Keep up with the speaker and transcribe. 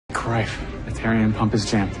Christ, the Therian pump is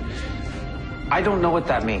jammed. I don't know what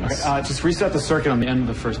that means. Okay, just reset the circuit on the end of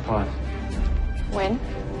the first pod. Win?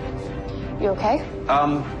 You okay?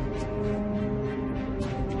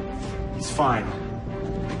 He's fine.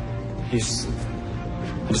 I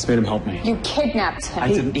just made him help me. You kidnapped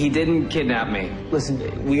him. He didn't kidnap me.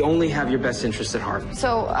 Listen, we only have your best interests at heart.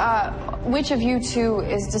 So, which of you two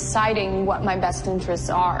is deciding what my best interests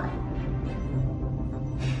are?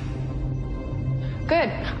 Good.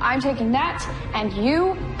 I'm taking that, and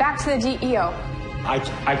you back to the DEO. I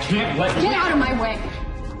can't let you... Get out of my way.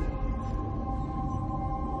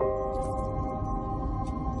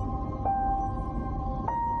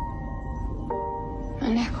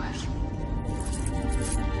 My necklace.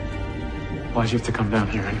 Why'd you have to come down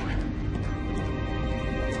here anyway?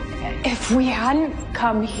 If we hadn't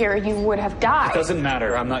come here, you would have died. It doesn't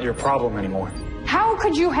matter. I'm not your problem anymore. How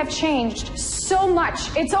could you have changed so much?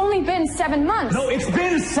 It's only been 7 months. No, it's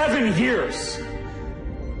been 7 years.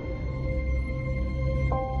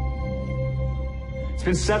 It's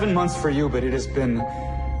been 7 months for you, but it has been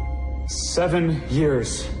 7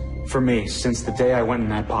 years for me since the day I went in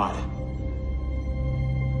that pod.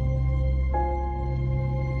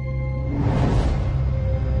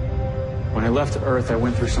 When I left Earth, I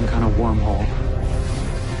went through some kind of wormhole.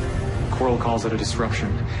 Coral calls it a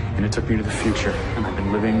disruption, and it took me to the future, and I've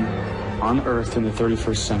been living on Earth in the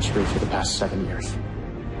 31st century for the past 7 years.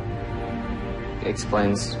 It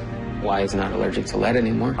explains why he's not allergic to lead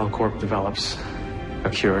anymore. Corp develops a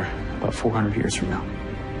cure about 400 years from now.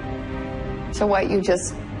 So what, you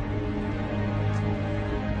just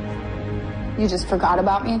forgot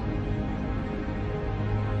about me?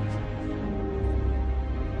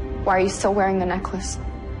 Why are you still wearing the necklace?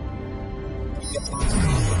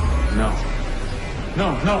 No.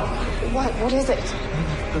 No. What is it?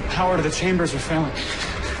 The power to the chambers are failing.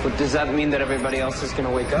 But does that mean that everybody else is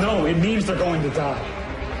gonna wake up? No, it means they're going to die.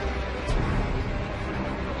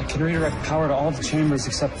 I can redirect power to all the chambers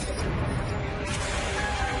except...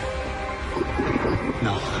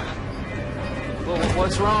 No. Well,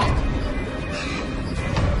 what's wrong?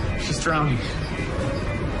 She's drowning.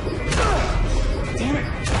 Damn it!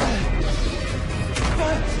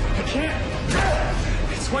 I can't.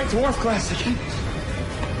 It's White Dwarf class. I can't.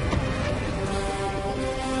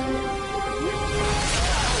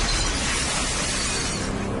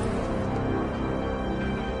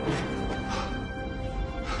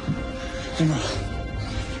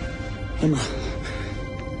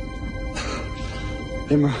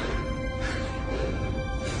 Emma.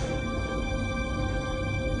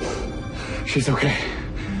 She's okay.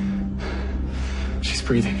 She's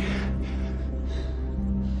breathing.